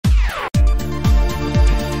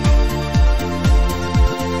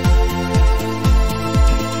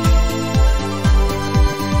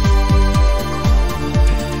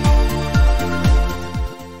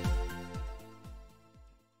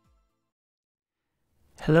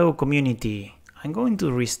Hello community, I'm going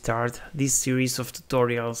to restart this series of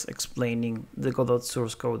tutorials explaining the Godot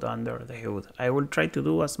source code under the hood. I will try to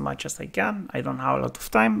do as much as I can. I don't have a lot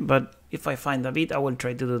of time, but if I find a bit, I will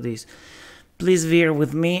try to do this. Please bear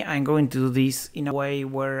with me. I'm going to do this in a way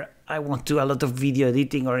where I won't do a lot of video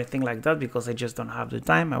editing or anything like that because I just don't have the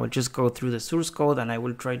time. I will just go through the source code and I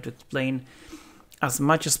will try to explain as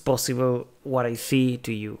much as possible what I see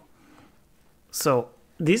to you. So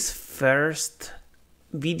this first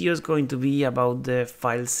video is going to be about the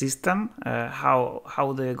file system,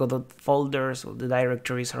 how the Godot folders or the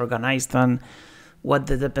directories are organized and what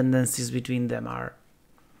the dependencies between them are.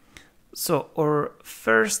 So our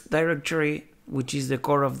first directory, which is the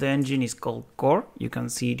core of the engine, is called core. You can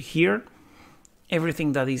see it here.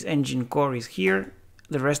 Everything that is engine core is here.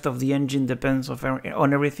 The rest of the engine depends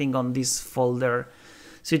on everything on this folder.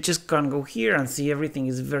 So you just can go here and see everything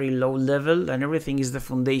is very low level and everything is the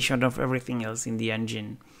foundation of everything else in the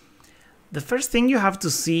engine. The first thing you have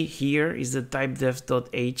to see here is the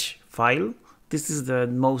typedefs.h file. This is the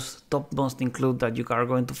topmost include that you are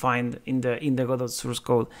going to find in the Godot source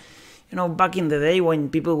code. You know, back in the day when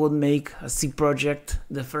people would make a C project,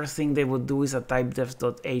 the first thing they would do is a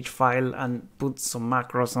typedefs.h file and put some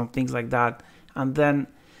macros and things like that. And then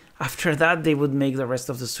after that, they would make the rest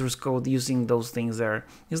of the source code using those things there.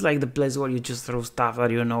 It's like the place where you just throw stuff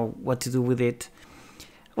that you know what to do with it.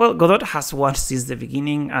 Well, Godot has one since the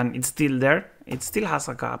beginning and it's still there. It still has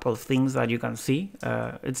a couple of things that you can see.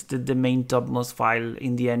 It's the main topmost file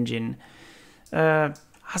in the engine.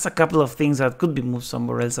 Has a couple of things that could be moved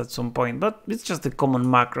somewhere else at some point, but it's just the common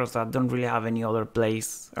macros that don't really have any other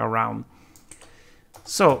place around.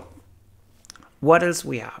 So, what else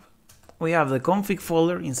we have? We have the config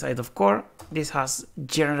folder inside of core. This has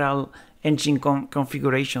general engine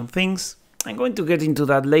configuration things. I'm going to get into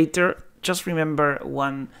that later. Just remember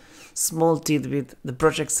one small tidbit, the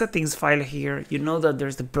project settings file here. You know that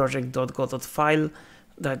there's the project.godot file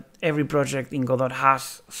that every project in Godot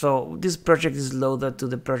has. So this project is loaded to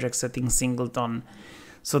the project settings singleton.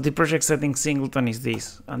 So the project settings singleton is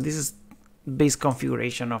this, and this is base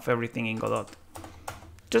configuration of everything in Godot.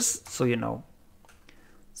 Just so you know.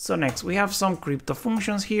 So next we have some crypto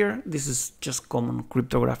functions here. This is just common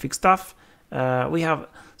cryptographic stuff. We have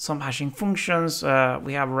some hashing functions.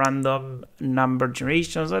 We have random number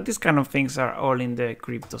generations. These kind of things are all in the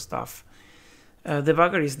crypto stuff.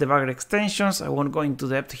 Debugger is debugger extensions. I won't go into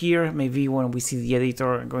depth here. Maybe when we see the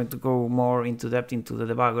editor, I'm going to go more into depth into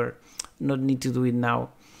the debugger. Not need to do it now.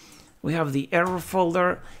 We have the error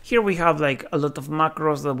folder. Here we have like a lot of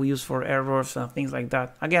macros that we use for errors and things like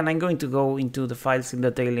that. Again, I'm going to go into the files in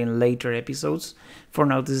detail in later episodes. For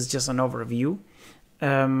now, this is just an overview.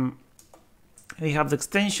 We have the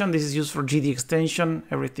extension. This is used for GD extension.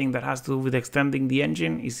 Everything that has to do with extending the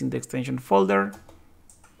engine is in the extension folder.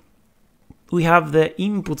 We have the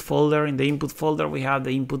input folder. In the input folder, we have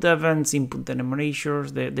the input events, input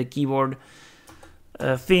enumerators, the keyboard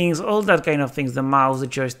things, all that kind of things, the mouse, the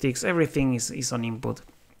joysticks, everything is on input.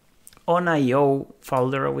 On IO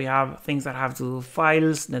folder, we have things that have to do with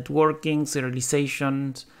files, networking,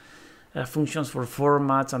 serializations, functions for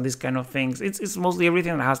formats, and these kind of things. It's mostly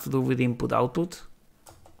everything that has to do with input-output.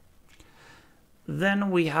 Then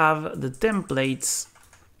we have the templates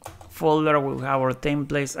folder. We have our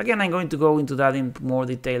templates. Again, I'm going to go into that in more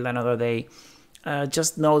detail another day.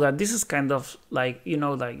 Just know that this is kind of like, you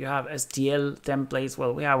know, like you have STL templates.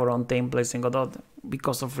 Well, we have our own templates in Godot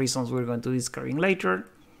because of reasons we're going to discover later.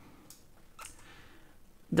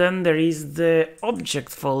 Then there is the object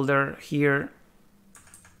folder here.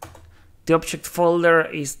 The object folder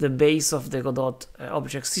is the base of the Godot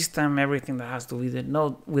object system. Everything that has to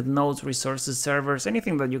do with nodes, resources, servers,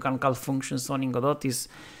 anything that you can call functions on in Godot is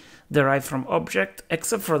derived from object,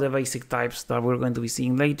 except for the basic types that we're going to be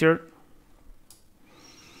seeing later.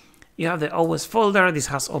 You have the OS folder. This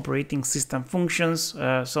has operating system functions,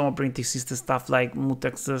 some operating system stuff like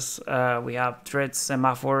mutexes. We have threads,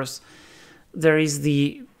 semaphores. There is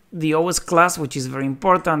the OS class, which is very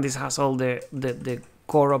important. This has all the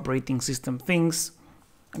core operating system things.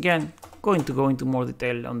 Again, going to go into more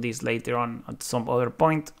detail on this later on at some other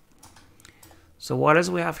point. So what else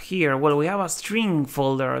we have here? Well, we have a string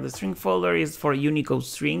folder. The string folder is for Unicode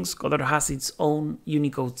strings. Godot has its own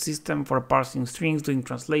Unicode system for parsing strings, doing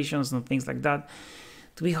translations and things like that.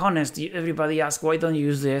 To be honest, everybody asks, why don't you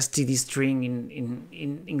use the std string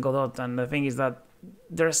in Godot? And the thing is that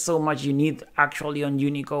there's so much you need actually on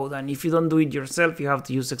Unicode. And if you don't do it yourself, you have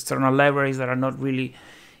to use external libraries that are not really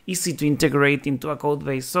easy to integrate into a code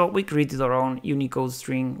base. So we created our own Unicode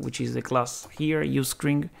string, which is the class here,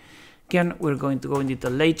 uString. Again, we're going to go in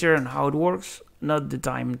detail later on how it works, not the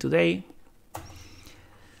time today.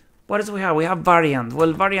 What else we have? We have variant.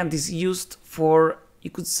 Well, variant is used for, you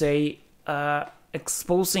could say,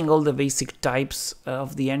 exposing all the basic types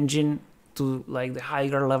of the engine to like the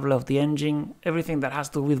higher level of the engine. Everything that has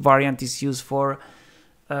to do with variant is used for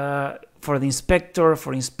the inspector,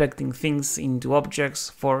 for inspecting things into objects,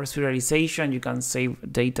 for serialization. You can save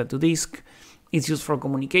data to disk. It's used for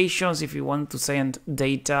communications. If you want to send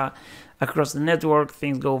data across the network,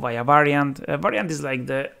 things go via variant. Variant is like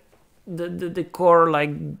the core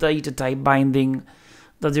like data type binding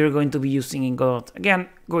that you're going to be using in Godot. Again,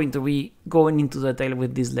 going to be going into detail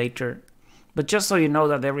with this later. But just so you know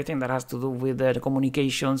that everything that has to do with the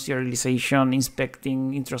communications, serialization,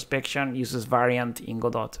 inspecting, introspection uses variant in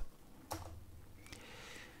Godot.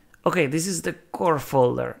 Okay, this is the core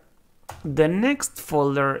folder. The next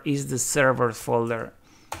folder is the servers folder.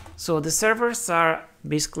 So the servers are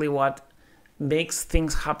basically what makes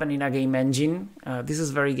things happen in a game engine. This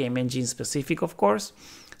is very game engine specific, of course.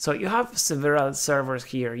 So you have several servers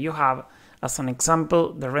here. You have, as an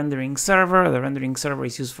example, the rendering server. The rendering server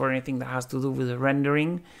is used for anything that has to do with the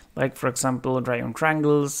rendering, like for example, drawing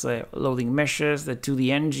triangles, loading meshes, the 2D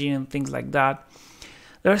engine, things like that.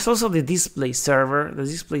 There's also the display server. The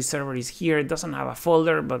display server is here. It doesn't have a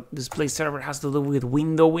folder, but display server has to do with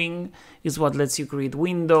windowing. It's what lets you create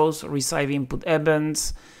windows, receive input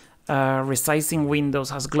events, resizing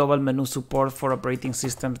windows, has global menu support for operating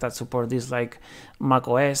systems that support this, like Mac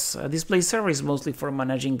OS. Display server is mostly for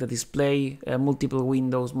managing the display, multiple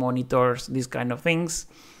windows, monitors, these kind of things.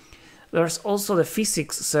 There's also the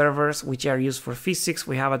physics servers, which are used for physics.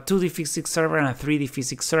 We have a 2D physics server and a 3D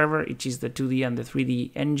physics server, which is the 2D and the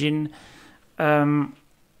 3D engine. There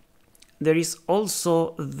is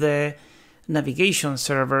also the navigation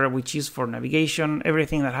server, which is for navigation.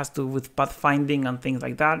 Everything that has to do with pathfinding and things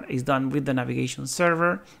like that is done with the navigation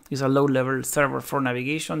server. It's a low-level server for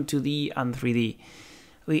navigation, 2D and 3D.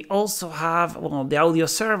 We also have the audio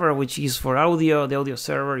server, which is for audio. The audio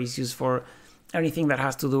server is used for anything that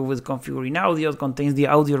has to do with configuring audio. It contains the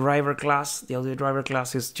audio driver class. The audio driver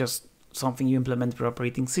class is just something you implement per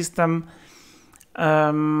operating system.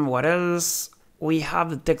 What else? We have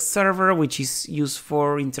the text server, which is used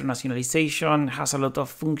for internationalization, has a lot of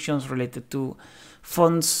functions related to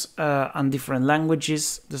fonts and different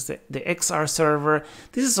languages. There's the XR server.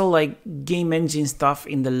 This is all like game engine stuff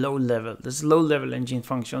in the low level. There's low level engine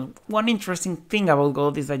functions. One interesting thing about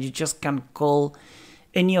Godot is that you just can call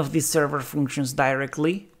any of these server functions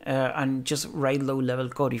directly and just write low-level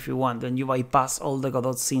code if you want. Then you bypass all the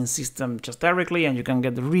Godot scene system just directly, and you can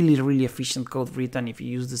get really efficient code written if you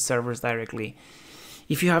use the servers directly.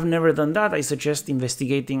 If you have never done that, I suggest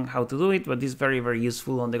investigating how to do it, but it's very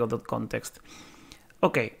useful on the Godot context.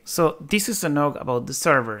 Okay, so this is a note about the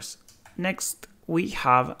servers. Next, we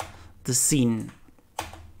have the scene.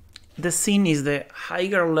 The scene is the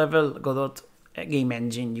higher level Godot game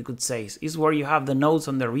engine, you could say. Is where you have the nodes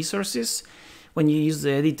on the resources. When you use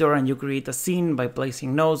the editor and you create a scene by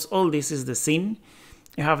placing nodes, all this is the scene.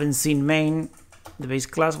 You have in scene main the base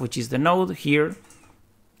class, which is the node here,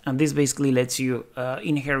 and this basically lets you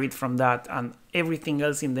inherit from that, and everything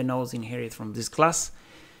else in the nodes inherit from this class.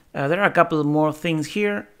 There are a couple more things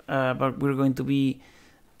here, but we're going to be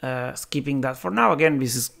skipping that for now. Again,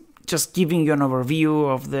 this is just giving you an overview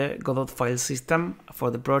of the Godot file system for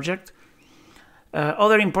the project.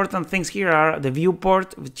 Other important things here are the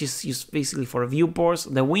viewport, which is used basically for viewports,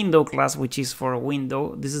 the window class, which is for a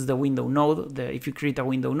window. This is the window node. If you create a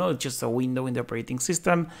window node, it's just a window in the operating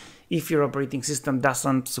system. If your operating system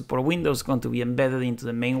doesn't support windows, it's going to be embedded into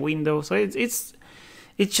the main window. So it's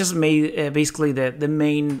just made basically the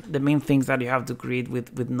main things that you have to create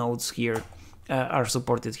with nodes here are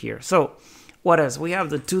supported here. So what else? We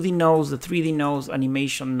have the 2D nodes, the 3D nodes,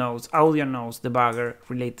 animation nodes, audio nodes, debugger,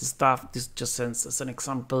 related stuff. This just sends as an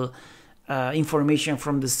example information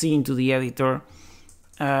from the scene to the editor.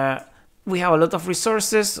 We have a lot of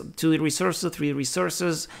resources, 2D resources, 3D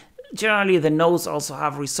resources. Generally, the nodes also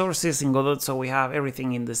have resources in Godot, so we have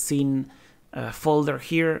everything in the scene folder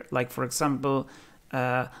here. Like, for example,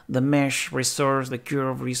 the mesh resource, the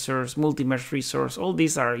curve resource, multi-mesh resource. All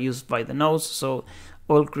these are used by the nodes, so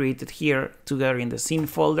all created here together in the scene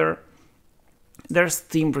folder. There's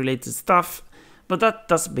theme related stuff, but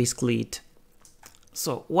that's basically it.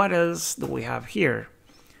 So what else do we have here?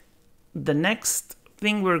 The next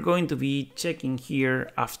thing we're going to be checking here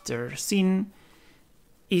after scene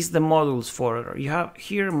is the modules folder. You have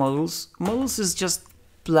here modules. Modules is just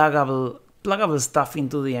pluggable stuff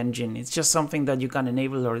into the engine. It's just something that you can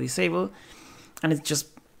enable or disable, and it's just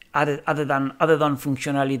added on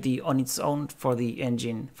functionality on its own for the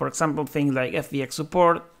engine. For example, things like FBX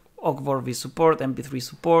support, Ogvorv support, MP3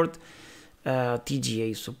 support,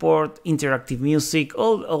 TGA support, interactive music,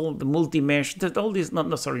 all the multi-mesh, all this,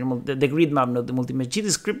 the grid map, not the multi-mesh.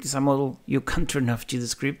 GDScript is a model, you can't turn off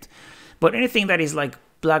GDScript, but anything that is like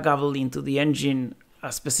pluggable into the engine,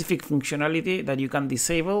 a specific functionality that you can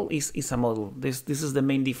disable is a model. This is the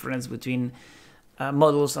main difference between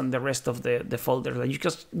models and the rest of the folders. Like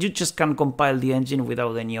you just can compile the engine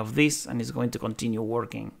without any of this, and it's going to continue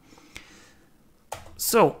working.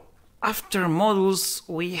 So after models,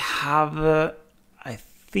 we have, I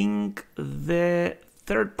think, the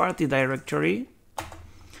third-party directory.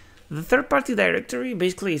 The third-party directory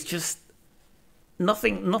basically is just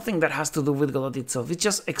nothing that has to do with Godot itself. It's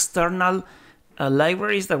just external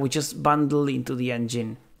libraries that we just bundle into the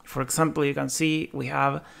engine. For example, you can see we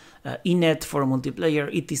have inet for multiplayer,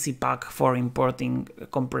 etc pack for importing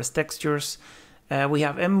compressed textures. We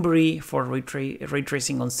have Embry for ray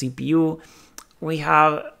tracing on CPU. We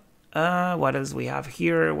have what else we have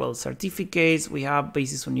here? Well, certificates. We have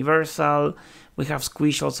Basis Universal. We have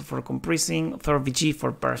Squish also for compressing. ThorVG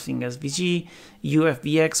for parsing SVG.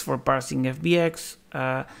 UFBX for parsing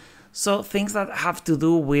FBX. So things that have to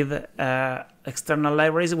do with external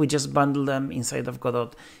libraries, we just bundle them inside of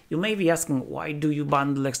Godot. You may be asking, why do you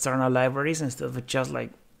bundle external libraries instead of just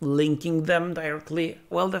like linking them directly?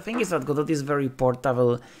 Well, the thing is that Godot is very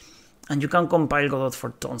portable, and you can compile Godot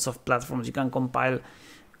for tons of platforms. You can compile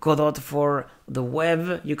Godot for the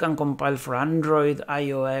web, you can compile for Android,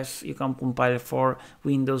 iOS, you can compile for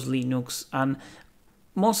Windows, Linux, and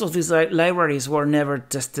most of these libraries were never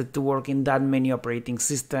tested to work in that many operating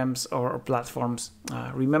systems or platforms.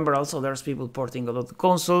 Remember also there's people porting Godot to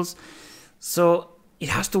consoles, so it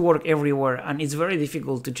has to work everywhere, and it's very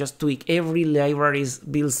difficult to just tweak every library's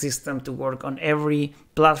build system to work on every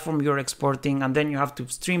platform you're exporting, and then you have to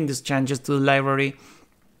stream these changes to the library,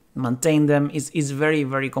 maintain them. It's very,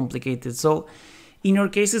 very complicated. So in your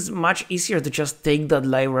case, it's much easier to just take that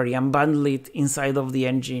library and bundle it inside of the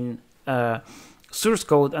engine source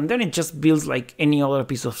code, and then it just builds like any other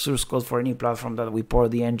piece of source code for any platform that we pour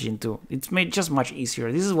the engine to. It's made just much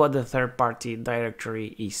easier. This is what the third-party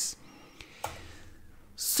directory is.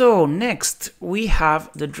 So next we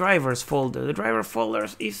have the drivers folder. The driver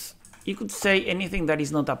folders is, you could say, anything that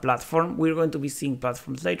is not a platform. We're going to be seeing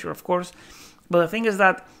platforms later, of course, but the thing is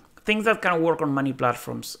that things that can work on many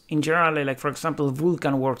platforms. In general, like for example,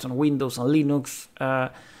 Vulkan works on Windows and Linux.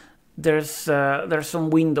 There's some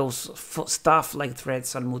Windows stuff like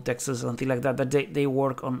threads and mutexes and things like that they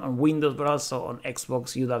work on Windows, but also on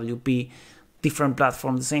Xbox, UWP, different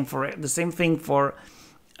platforms. The same thing for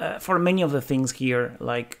many of the things here,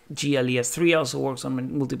 like GLES3 also works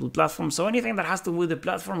on multiple platforms. So anything that has to do with the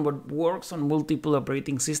platform but works on multiple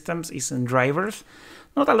operating systems is in drivers.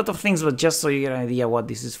 Not a lot of things, but just so you get an idea what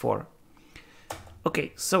this is for.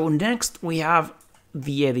 Okay, so next we have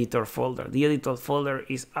the editor folder. The editor folder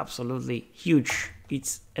is absolutely huge.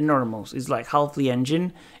 It's enormous. It's like half the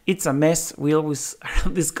engine. It's a mess. We always are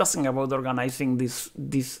discussing about organizing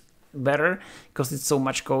this better because it's so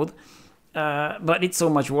much code. But it's so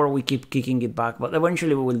much work, we keep kicking it back, but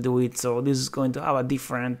eventually we will do it. So this is going to have a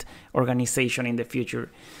different organization in the future.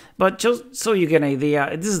 But just so you get an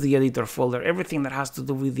idea, this is the editor folder. Everything that has to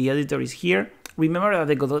do with the editor is here. Remember that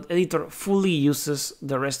the Godot editor fully uses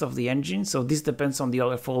the rest of the engine, so this depends on the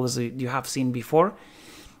other folders you have seen before.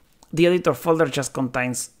 The editor folder just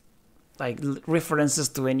contains like references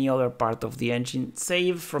to any other part of the engine,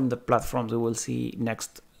 saved from the platforms. We will see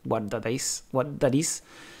next what that is.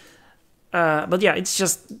 But yeah, it's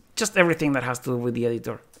just everything that has to do with the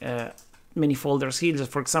editor. Many folders here, just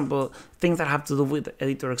for example, things that have to do with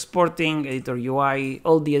editor exporting, editor UI,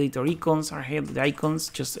 all the editor icons are here, the icons,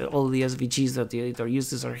 just all the SVGs that the editor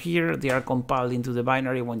uses are here. They are compiled into the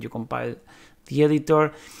binary when you compile the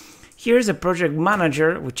editor. Here's a project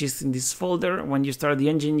manager, which is in this folder. When you start the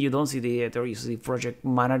engine, you don't see the editor, you see project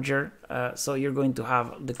manager. So you're going to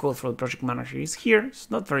have the code for the project manager is here. It's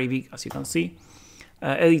not very big, as you can see.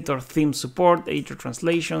 Editor theme support, editor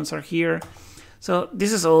translations are here. So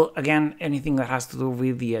this is all, again, anything that has to do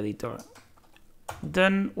with the editor.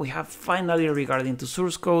 Then we have finally, regarding to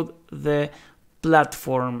source code, the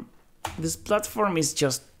platform. This platform is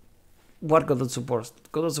just what Godot supports.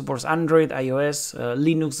 Godot supports Android, iOS,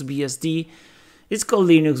 Linux BSD. It's called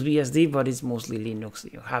Linux BSD, but it's mostly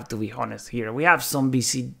Linux. You have to be honest here. We have some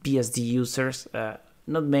BSD users,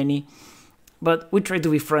 not many, but we try to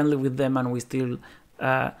be friendly with them, and we still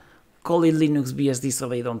call it Linux BSD so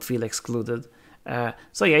they don't feel excluded.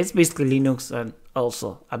 So yeah, it's basically Linux and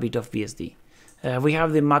also a bit of BSD. We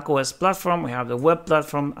have the macOS platform, we have the web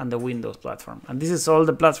platform, and the Windows platform. And this is all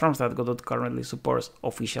the platforms that Godot currently supports,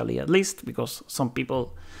 officially at least, because some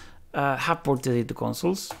people have ported it to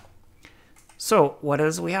consoles. So what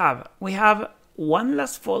else we have? We have one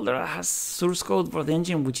last folder that has source code for the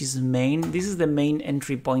engine, which is main. This is the main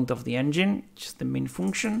entry point of the engine, just the main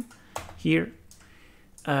function here.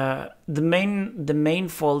 The main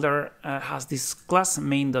folder has this class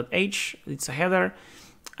main.h. It's a header,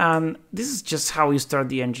 and this is just how you start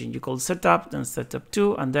the engine. You call setup, then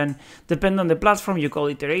setup2, and then depending on the platform, you call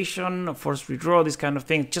iteration, force redraw, this kind of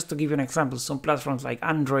thing. Just to give you an example, some platforms like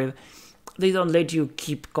Android, they don't let you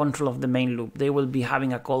keep control of the main loop. They will be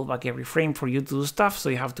having a callback every frame for you to do stuff, so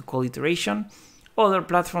you have to call iteration. Other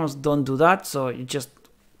platforms don't do that, so you just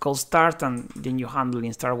call start and then you handle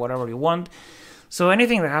in start whatever you want. So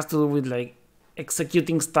anything that has to do with like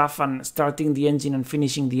executing stuff and starting the engine and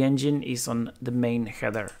finishing the engine is on the main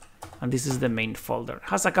header. And this is the main folder. It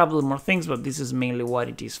has a couple more things, but this is mainly what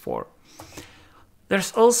it is for.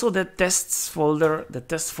 There's also the tests folder. The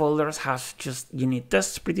test folders have just unit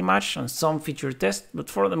tests pretty much and some feature tests, but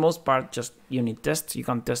for the most part, just unit tests. You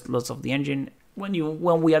can test lots of the engine.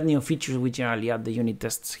 When we add new features, we generally add the unit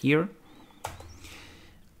tests here.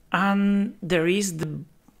 And there is the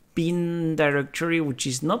bin directory, which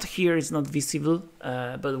is not here, it's not visible,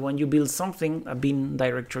 but when you build something, a bin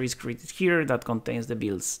directory is created here that contains the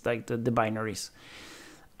builds, like the binaries.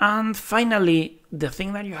 And finally, the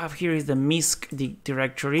thing that you have here is the misc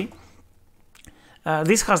directory.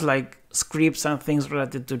 This has like scripts and things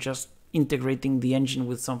related to just integrating the engine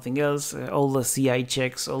with something else, all the CI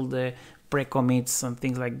checks, all the pre-commits and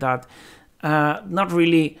things like that. Not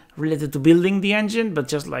really related to building the engine, but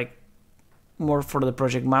just like more for the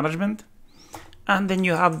project management. And then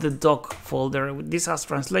you have the doc folder. This has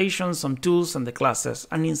translations, some tools, and the classes.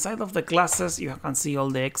 And inside of the classes, you can see all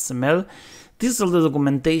the XML. This is all the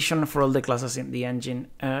documentation for all the classes in the engine.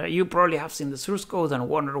 You probably have seen the source code and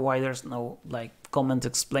wonder why there's no like comment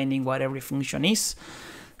explaining what every function is.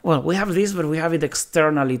 Well, we have this, but we have it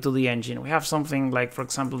externally to the engine. We have something like, for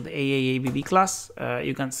example, the AAABB class.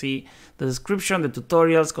 You can see the description, the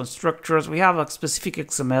tutorials, constructors. We have a specific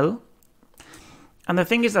XML. And the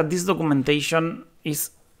thing is that this documentation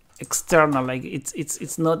is external, like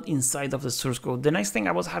it's not inside of the source code. The nice thing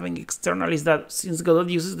about having external is that since Godot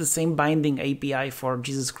uses the same binding API for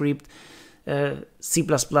GCScript, C++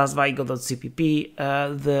 by Godot.cpp,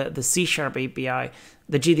 the C# API,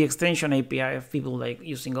 the GD extension API of people like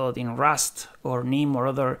using Godot in Rust or NIM or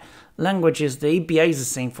other languages, the API is the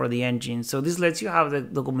same for the engine. So this lets you have the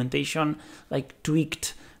documentation like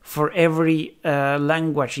tweaked for every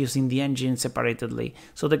language using the engine separately.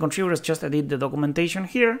 So the contributors just edit the documentation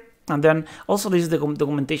here. And then also this is the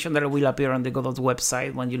documentation that will appear on the Godot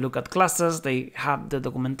website. When you look at classes, they have the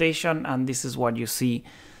documentation and this is what you see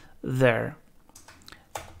there.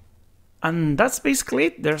 And that's basically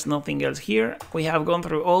it. There's nothing else here. We have gone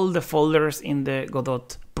through all the folders in the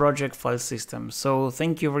Godot project file system. So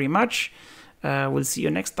thank you very much. We'll see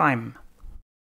you next time.